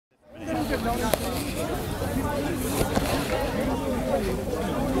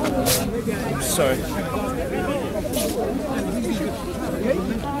Sorry.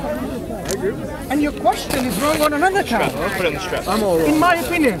 And your question is wrong on another count. I'll put it on the strap. I'm all wrong. In my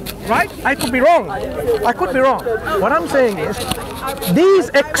opinion, right? I could be wrong. I could be wrong. What I'm saying is, these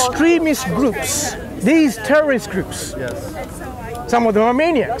extremist groups, these terrorist groups, some of them are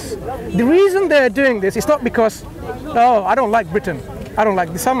maniacs. The reason they're doing this is not because, oh, I don't like Britain. I don't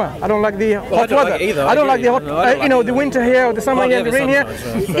like the summer. I don't like the hot weather. Like either. I don't like the hot, the winter here or the summer here, the rain here.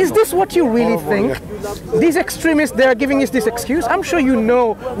 Is this what you really think? These extremists, they are giving us this excuse. I'm sure you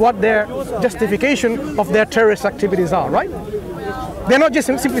know what their justification of their terrorist activities are, right? They're not just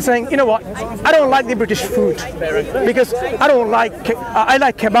simply saying, you know what, I don't like the British food because I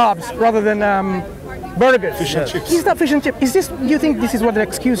like kebabs rather than burgers. Fish and chips. Is that fish and chips? Is this? Do you think this is what the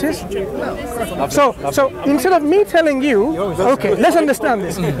excuse is? No. So instead of me telling you, okay, let's understand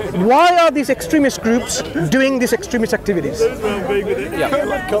this. Why are these extremist groups doing these extremist activities?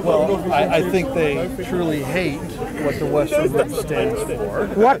 Well, I think they truly hate what the Western group stands for.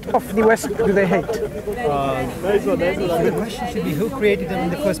 What of the West do they hate? The question should be who created them in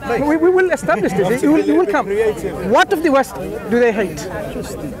the first place. We will establish this. You will come. What of the West do they hate?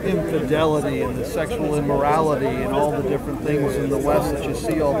 Just the infidelity and the sexual immorality and all the different things in the West that you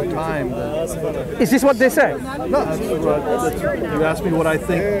see all the time. Is this what they say? No, you asked me what I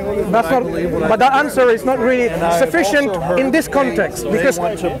think. That's not. But that answer is not really sufficient in this context because they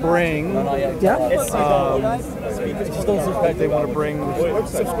want to bring. They want to bring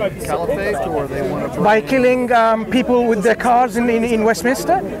caliphate, or they want to bring by killing people with their cars in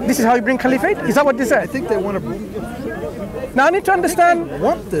Westminster. This is how you bring caliphate. Is that what they say? I think they want to. Now I need to understand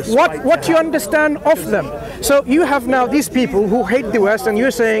what you understand of them. So you have now these people who hate the West, and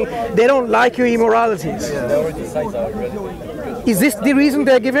you're saying they don't like your immoralities. Is this the reason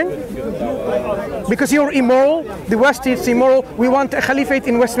they're giving? Because you're immoral, the West is immoral, we want a caliphate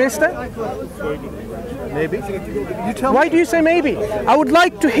in Westminster? Maybe. You tell Why me. do you say maybe? I would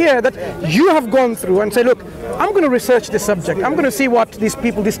like to hear that you have gone through and say, look, I'm going to research this subject. I'm going to see what these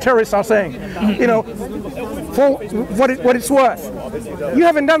people, these terrorists are saying. You know, for what it's worth. You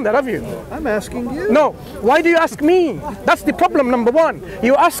haven't done that, have you? I'm asking you. No. Why do you ask me? That's the problem, number one.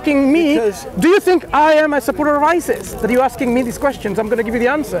 You're asking me, do you think I am a supporter of ISIS? That you're asking me these questions, I'm going to give you the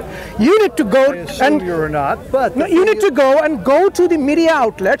answer. You need to go and... you're not, but... No, you need to go to the media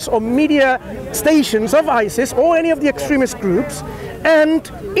outlets or media stations of ISIS or any of the extremist groups and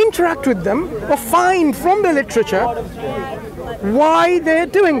interact with them or find from the literature why they're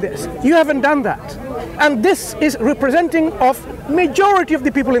doing this. You haven't done that. And this is representing of majority of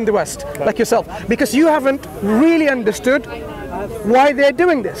the people in the West, like yourself, because you haven't really understood why they're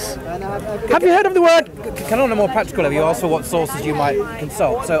doing this. Have you heard of the word? Can on a more practical level, you ask for what sources you might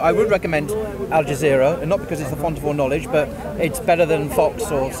consult. So I would recommend Al Jazeera, and not because it's the font of all knowledge, but it's better than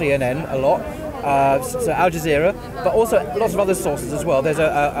Fox or CNN a lot. So Al Jazeera, but also lots of other sources as well. There's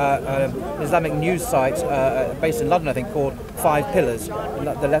an Islamic news site based in London, I think, called 5 Pillars.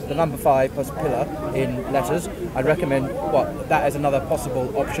 The number 5 plus pillar in letters. I'd recommend that as another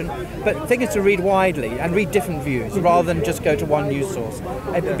possible option. But the thing is to read widely and read different views rather than just go to one news source.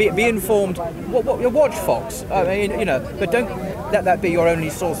 Be informed. Watch Fox. I mean, but don't let that be your only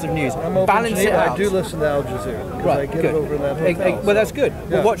source of news. Balance it out. I do listen to Al Jazeera. Right, I get good. it over in that hotel. Well, that's good. Yeah.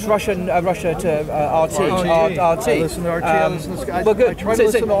 Well, watch Russia to RT. I listen to RT. I listen to Sky. Well, good. I try to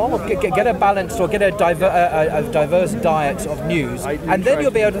listen to all of them. Get a balanced or get a diverse diet of news, and then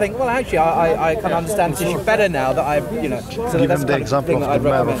you'll be able to think, well, actually, I can understand this issue better now that I've, So Given that's the example of the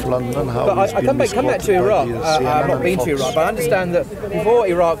Mayor of London, how but he's I come back to Iraq. I've not been to Iraq, but I understand that before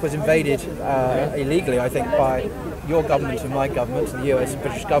Iraq was invaded illegally, I think, by your government and my government, the US and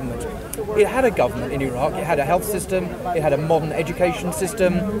British government, it had a government in Iraq. It had a health system. It had a modern education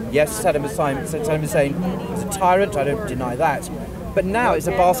system. Yes, Saddam Hussein was a tyrant. I don't deny that. But now it's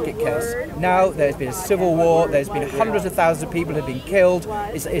a basket case. Now there's been a civil war. There's been hundreds of thousands of people have been killed.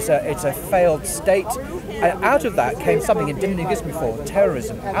 It's a failed state. And out of that came something that didn't exist before: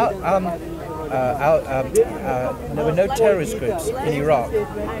 terrorism. There were no terrorist groups in Iraq.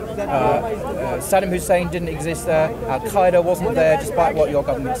 Saddam Hussein didn't exist there. Al-Qaeda wasn't there, despite what your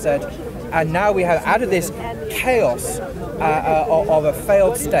government said. And now we have, out of this chaos of a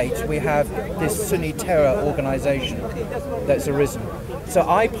failed state, we have this Sunni terror organization that's arisen. So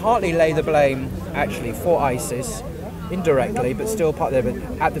I partly lay the blame, actually, for ISIS indirectly, but still part of it,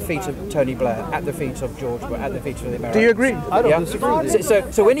 at the feet of Tony Blair, at the feet of George Bush, at the feet of the Americans. Do you agree? I don't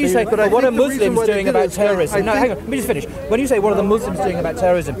disagree. So when you say, what are Muslims doing about terrorism? No, hang on, let me just finish. When you say, what are the Muslims doing about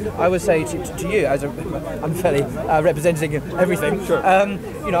terrorism? I would say to you, as I'm fairly representing everything,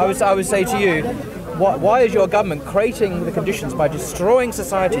 I would say to you, why is your government creating the conditions by destroying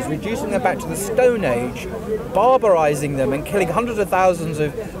societies, reducing them back to the Stone Age, barbarizing them and killing hundreds of thousands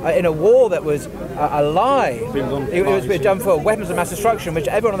of in a war that was a lie? It was done for weapons of mass destruction, which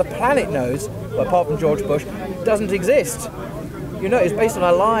everyone on the planet knows, apart from George Bush, doesn't exist. You know, it's based on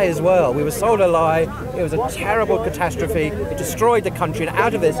a lie as well. We were sold a lie. It was a terrible catastrophe. It destroyed the country, and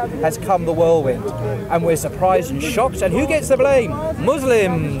out of this has come the whirlwind. And we're surprised and shocked. And who gets the blame?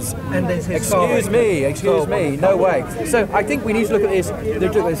 Muslims. And excuse me, no way. So I think we need to look at this,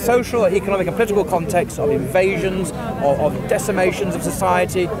 the social, economic, and political context of invasions, of decimations of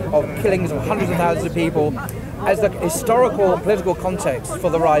society, of killings of hundreds of thousands of people, as the historical and political context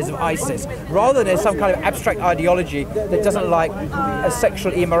for the rise of ISIS, rather than as some kind of abstract ideology that doesn't like a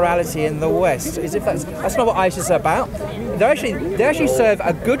sexual immorality in the West. As if that's not what ISIS is about. They actually serve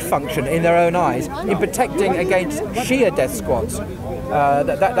a good function in their own eyes in protecting against Shia death squads.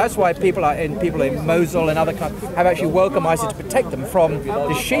 That's why people in Mosul and other countries have actually welcomed ISIS to protect them from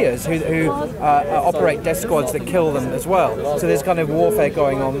the Shias who operate death squads that kill them as well. So there's kind of warfare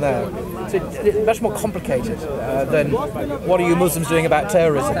going on there. So it's much more complicated than what are you Muslims doing about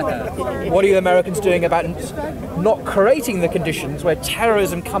terrorism? What are you Americans doing about not creating the conditions where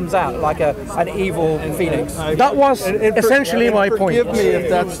terrorism comes out like an evil phoenix? That was essentially my point. Forgive me if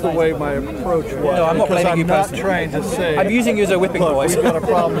that's the way my approach was. No, I'm not blaming you personally. I'm not trying to say. I'm using you as a whipping boy. We've got a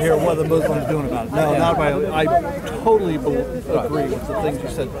problem here. What are the Muslims doing about it? No, not by. I totally agree with the things you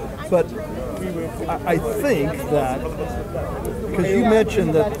said, but I think that because you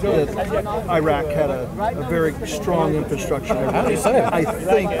mentioned that Iraq had a very strong infrastructure. I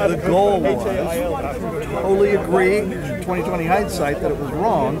think the goal was, totally agree, 2020 hindsight, that it was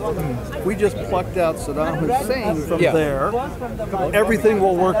wrong. We just plucked out Saddam Hussein from there. Everything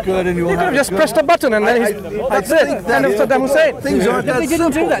will work good, and you will have just pressed a button and then that's it. End of Saddam Hussein. Things aren't that They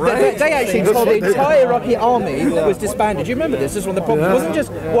didn't do that. right? They actually told the entire Iraqi army was disbanded. Do you remember this? This is one of the problems. It wasn't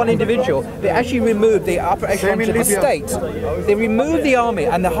just one individual. They actually removed the upper echelons of the state. They removed the army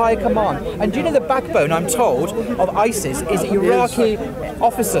and the high command. And do you know the backbone, I'm told, of ISIS is Iraqi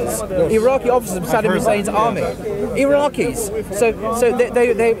officers. Iraqi officers of Saddam Hussein's army. Iraqis. So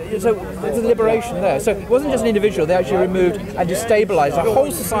there's a liberation there. So it wasn't just an individual. They actually removed and destabilized a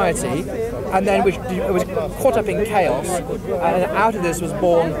whole society, and then it was caught up in chaos. And out of this was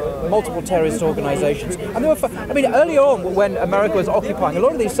born multiple terrorist organizations. And there were, early on when America was occupying, a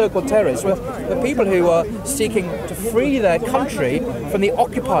lot of these so-called terrorists were people who were seeking to free their country from the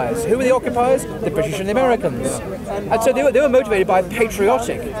occupiers. Who were the occupiers? The British and the Americans. And so they were motivated by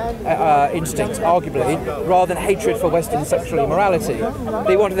patriotic instincts, arguably, rather than hatred for Western sexual immorality.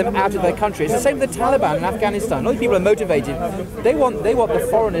 They wanted them out of their country. It's the same with the Taliban in Afghanistan. A lot of people are motivated. They want the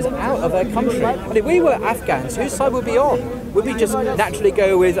foreigners out of their country. And if we were Afghans, whose side would we be on? Would we just naturally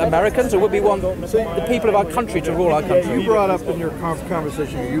go with Americans, or would we want the people of our country to rule our country? You brought up in your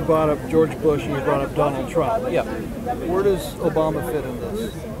conversation, you brought up George Bush and you brought up Donald Trump. Yeah. Where does Obama fit in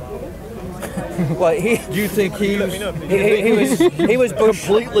this? Well, do you think he was Bush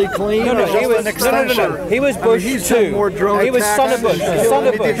completely clean? No, he was no. He was Bush too. He was son of Bush. Son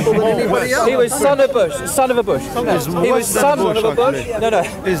of Bush. He was son of Bush. Son of a Bush. No, he was son of a Bush. No.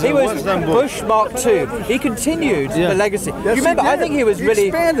 He was Bush Mark II. He continued the legacy. You remember? I think he was really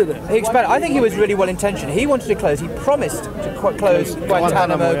expanded it. He expanded. I think he was really well intentioned. He wanted to close. He promised to close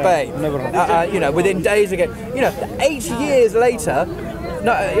Guantanamo Bay. Within days again. 8 years later.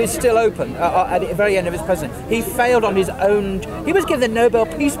 No, it's still open at the very end of his presidency. He failed on his own. He was given the Nobel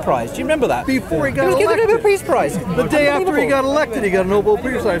Peace Prize. Do you remember that? Before he got elected. He was given the Nobel Peace Prize. The day after he got elected, he got a Nobel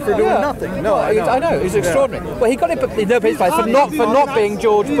Peace Prize for doing nothing. No, I know. It's extraordinary. Well, he got the Nobel Peace Prize for not being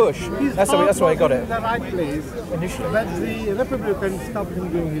George Bush. That's why he got it. Initially. But the Republicans stopped him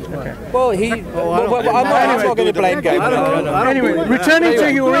doing his work. Well, I'm not going to blame game. Anyway, returning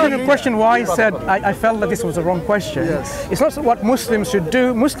to your original question, why I said I felt that this was a wrong question. Yes. It's not what Muslims should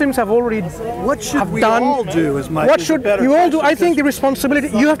do. Muslims have already what should we all do? What should you all do? I think the responsibility,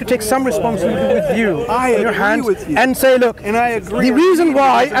 you have to take some responsibility with you in your hands and say, look, and I agree. The reason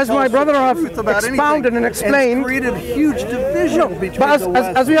why, as my brother have expounded and explained, created huge division between but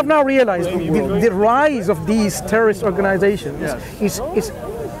as we have now realized, the rise of these terrorist organizations is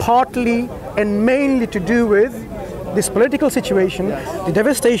partly and mainly to do with this political situation, the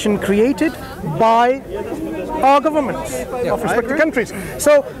devastation created by our governments of respective countries.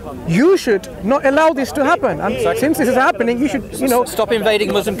 So you should not allow this to happen. And since this is happening, you should, Stop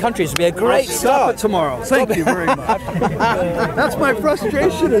invading Muslim countries would be a great Stop start. it tomorrow. Thank you very much. That's my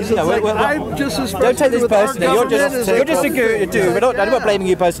frustration. Is I'm just as Don't take this frustrated with our personally. You're government just a dude. I'm not blaming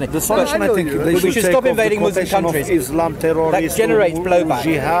you personally. The solution, I think, they we should stop invading Muslim countries. Islam, terrorism, That generates blowback.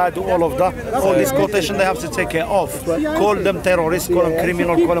 jihad, all of that. All this quotation, they have to take it off. Call them terrorists, call them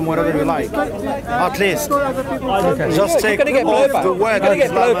criminal, call them whatever you like. At least. Just take You're going to get off blowback. the word You're going to get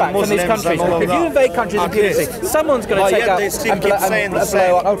Islam blowback and from these Muslims countries. and all If you that. invade countries At impunity, least. someone's going to take yet out they still and keep saying the blow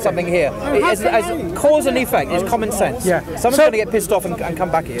same. up something here. As cause and effect, it's common sense. Yeah. Someone's going to get pissed off and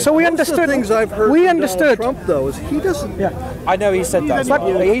come back here. So we One of the understood. things I've heard We from understood. Donald Trump, though, is he doesn't. I know he said that. But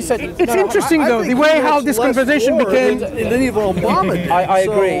He said it's interesting, though, the way how this conversation became. In any of Muhammad. I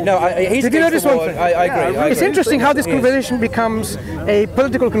agree. No, he Did you notice one thing? I agree. It's interesting how this conversation becomes a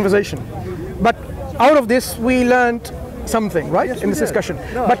political conversation. But out of this, we learned something, right, in this discussion.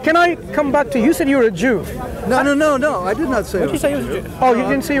 But can I come back to, you said you were a Jew. No. I did not say. Did you say he was a Jew? Oh, you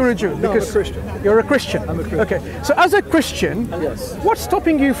didn't say you were a Jew? No, I'm a Christian. You're a Christian. I'm a Christian. Okay. So as a Christian, Yes. what's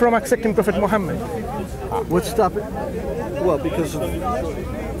stopping you from accepting Prophet Muhammad? What's stopping? Well, because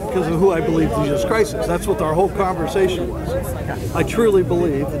of who I believe Jesus Christ is. That's what our whole conversation was. I truly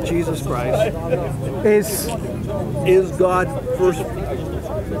believe that Jesus Christ is God first.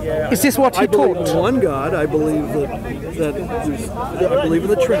 Is this what he I believe taught? in one God. I believe that I believe in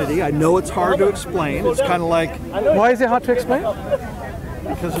the Trinity. I know it's hard to explain. It's kind of like Why is it hard to explain?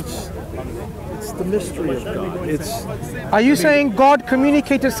 because it's the mystery of God. Are you saying God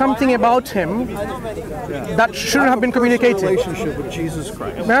communicated something about him that shouldn't have been communicated? Relationship with Jesus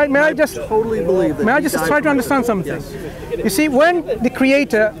Christ. May I just Totally believe that. May I he just died try for to understand us. something? Yes. You see, when the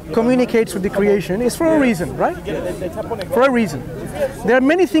Creator communicates with the creation, it's for a reason, right? For a reason. There are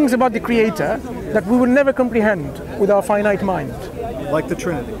many things about the Creator that we will never comprehend with our finite mind. Like the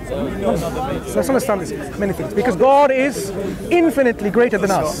Trinity. Let's understand this. Many things. Because God is infinitely greater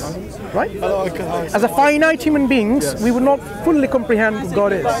than us, right? As a finite human beings, we would not fully comprehend who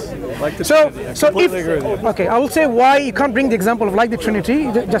God is. Like the So Trinity. if, okay, I will say why you can't bring the example of like the Trinity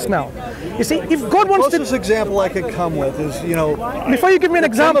just now. You see, if God wants to, Closest example I could come with is, before you give me an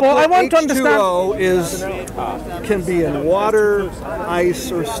example, I want to understand. H2O can be in water,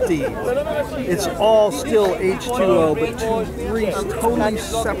 ice, or steam. It's all still H2O, but three totally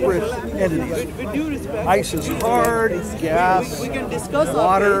separate entities. Ice is hard, gas,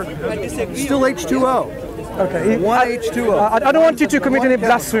 water, still H2O. Okay. One H2O. I don't want you to commit any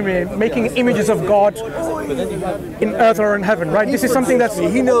blasphemy, making images of God in earth or in heaven, right? This is something that's.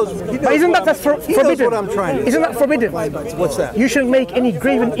 He knows. But isn't that He knows forbidden? what I'm trying to. Isn't that forbidden? What's that? You shouldn't make any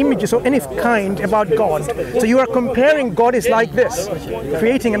graven images of any kind about God. So you are comparing God is like this,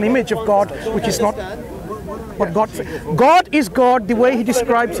 creating an image of God which is not what God. God is God the way He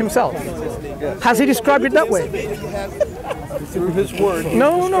describes Himself. Has He described it that way? Through His Word.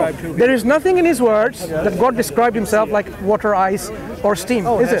 No. There is nothing in His words that God described Himself like water, ice, or steam.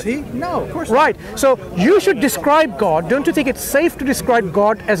 Oh, is has it? He? No, of course not. Right. So you should describe God. Don't you think it's safe to describe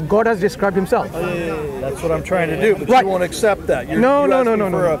God as God has described Himself? That's what I'm trying to do, but Right. you won't accept that. No.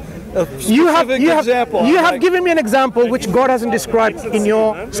 A You have example. given me an example which God hasn't described in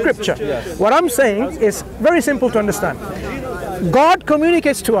your scripture. What I'm saying is very simple to understand. God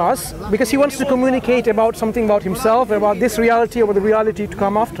communicates to us because He wants to communicate about something about Himself, about this reality or the reality to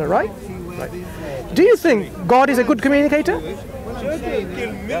come after, right? Do you think God is a good communicator?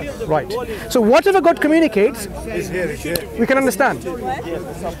 Right. So whatever God communicates, we can understand.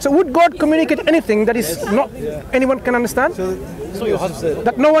 So would God communicate anything that is not anyone can understand?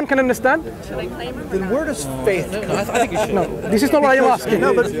 That no one can understand? Then where does faith come? I think you should. No, this is not what I'm asking.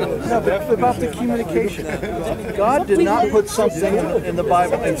 No, but about the communication. God did not put something in the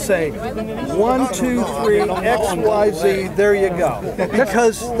Bible and say, 1, 2, 3, X, Y, Z, there you go.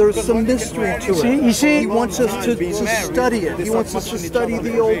 Because there's some mystery to it. You see, He wants us to study it. He wants us to study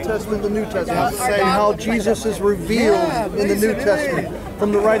the Old Testament, the New Testament, and how Jesus is revealed in the New Testament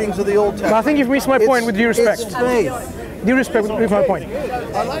from the writings of the Old Testament. but I think you've missed my point with due respect. It's faith. Due respect with my point.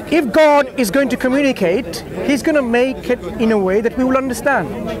 If God is going to communicate, He's going to make it in a way that we will understand.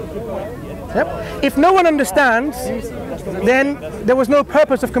 Yep. If no one understands, then there was no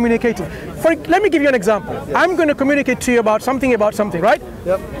purpose of communicating. Let me give you an example. I'm going to communicate to you about something, right?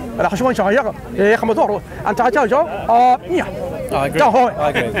 Yep. I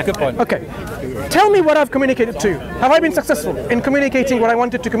agree. Good point. Okay. Tell me what I've communicated to you. Have I been successful in communicating what I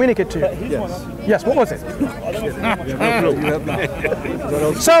wanted to communicate to you? Yes. Yes, what was it?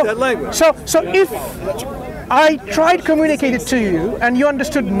 So if I tried communicating to you and you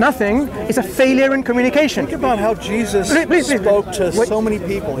understood nothing, it's a failure in communication. Think about how Jesus spoke to so many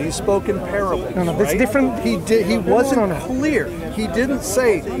people. He spoke in parables. No, that's different. He wasn't clear. He didn't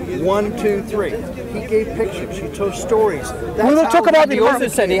say 1, 2, 3. He gave pictures. He told stories. We will talk about He also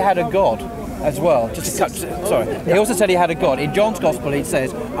said he had a God as well. Just to cut. Sorry. He also said he had a God. In John's Gospel, it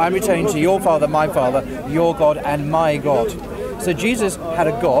says, "I'm returning to your Father, my Father, your God, and my God." So Jesus had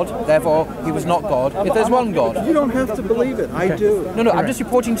a God, therefore he was not God, if there's one God. You don't have to believe it. I do. No, I'm just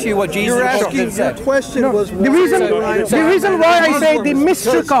reporting to you what Jesus said. Your question was the reason why I say the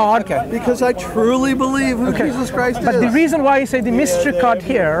mystery card, because I truly believe who Jesus Christ is. But the reason why I say the mystery card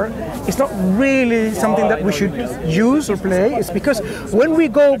here is not really something that we should use or play, is because when we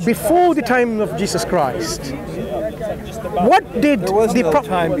go before the time of Jesus Christ, what did there was no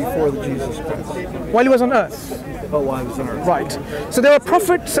time before Jesus Christ? While he was on earth. Oh, while he was on earth. Right. So there were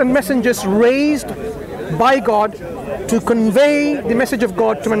prophets and messengers raised by God to convey the message of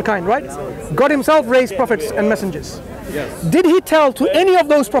God to mankind, right? God himself raised prophets and messengers. Yes. Did he tell to any of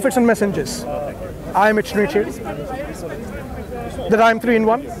those prophets and messengers, I am a Trinity, that I am 3 in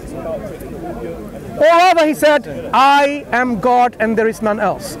 1? Or rather he said, I am God and there is none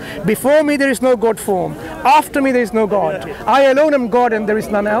else. Before me there is no God form. After me there is no God. I alone am God and there is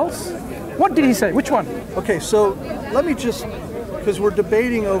none else. What did he say? Which one? Okay, so let me just, because we're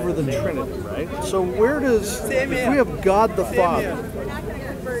debating over the Trinity, right? So where does, if we have God the Father,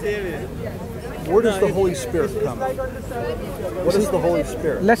 where does the Holy Spirit come in? What is the Holy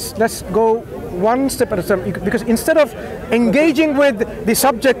Spirit? Let's go one step at a time, because instead of engaging with the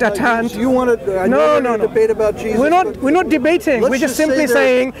subject at hand, you want to no debate about Jesus. We're not debating. We're just simply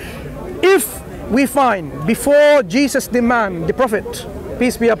saying, if we find before Jesus, the man, the prophet,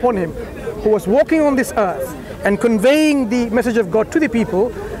 peace be upon him, who was walking on this earth and conveying the message of God to the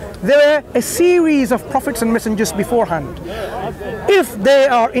people, there were a series of prophets and messengers beforehand. If they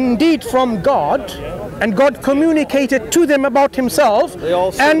are indeed from God, and God communicated to them about himself, they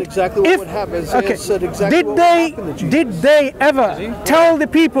all said exactly what would happen. Said exactly did they ever tell the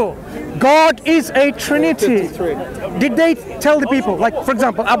people God is a Trinity? 53. Did they tell the people, like for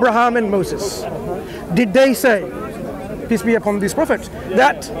example Abraham and Moses, did they say, peace be upon these prophets,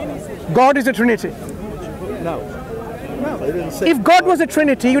 that God is a Trinity? No, they didn't say. If God was a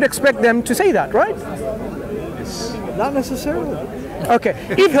Trinity, you'd expect them to say that, right? Not necessarily. Okay.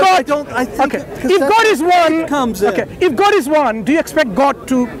 If God, if God is one, if God is one, do you expect God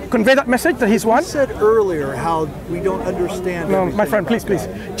to convey that message that He's one? You said earlier how we don't understand. No, my friend, please.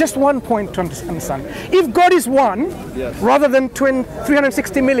 Just one point to understand. If God is one, rather than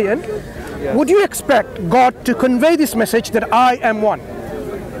 360 million, would you expect God to convey this message that I am one?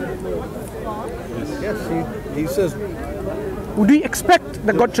 Yes, he says. Would we expect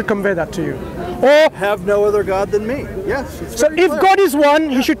that God should convey that to you? Or have no other God than me? Yes. So if God is one,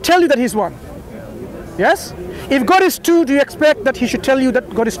 He should tell you that He's one. Yes? If God is two, do you expect that He should tell you that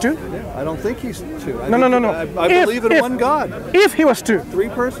God is two? I don't think He's two. No. I believe in one God. If He was two. 3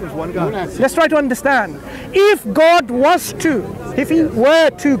 persons, one God. Let's try to understand. If God was two, if He were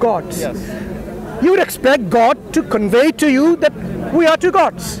two gods, you would expect God to convey to you that we are two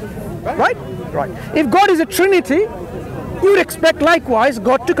gods. Right? Right. If God is a Trinity, you would expect likewise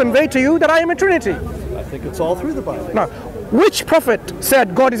God to convey to you that I am a Trinity. I think it's all through the Bible. Now, which prophet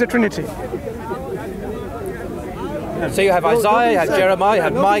said God is a Trinity? So you have Isaiah, you have Jeremiah, you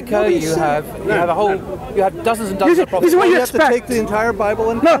have Micah, you have dozens and dozens of prophets. This is what you expect. Have to take the entire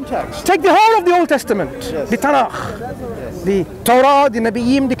Bible in context. Take the whole of the Old Testament, the Tanakh, the Torah, the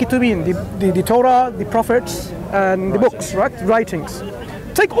Nabiyim, the Ketubim, the Torah, the prophets, and the books, right? Writings.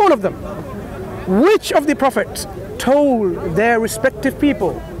 Take all of them. Which of the prophets told their respective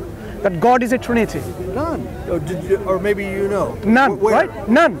people that God is a Trinity? None. Or maybe you know. None, right?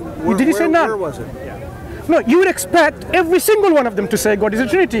 None. Did you say none? Where was it? No, you would expect every single one of them to say God is a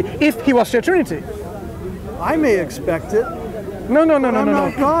Trinity if He was a Trinity. I may expect it. No. I'm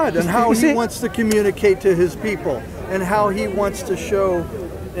not God, and how He wants to communicate to His people, and how He wants to show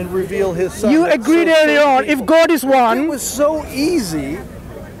and reveal His Son. You agreed earlier on, if God is one... It was so easy.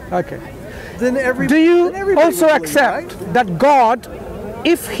 Okay. Do you also accept that God,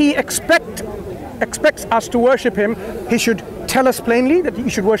 if He expects us to worship Him, He should tell us plainly that you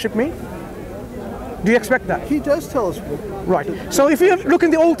should worship me? Do you expect that? He does tell us. Right. So if you look in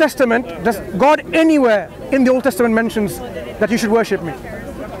the Old Testament, does God anywhere in the Old Testament mentions that you should worship me?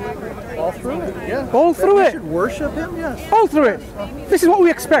 All through it, yeah. All through it. Should worship Him, yes. All through it. This is what we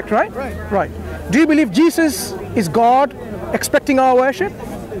expect, right? Right. Do you believe Jesus is God expecting our worship?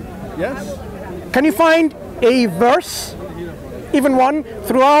 Yes. Can you find a verse even one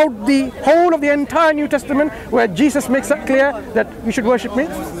throughout the whole of the entire New Testament where Jesus makes that clear that you should worship me? I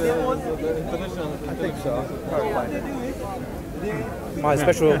think so. My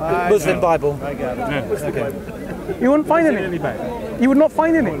special Muslim Bible. I got it. Okay. You won't find any. You would not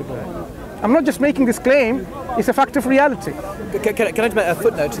find any. I'm not just making this claim, it's a fact of reality. Can I just make a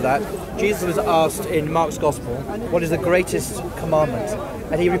footnote to that? Jesus was asked in Mark's Gospel, what is the greatest commandment?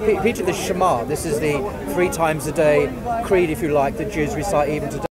 And he repeated the Shema. This is the 3 times a day creed, if you like, that Jews recite even today.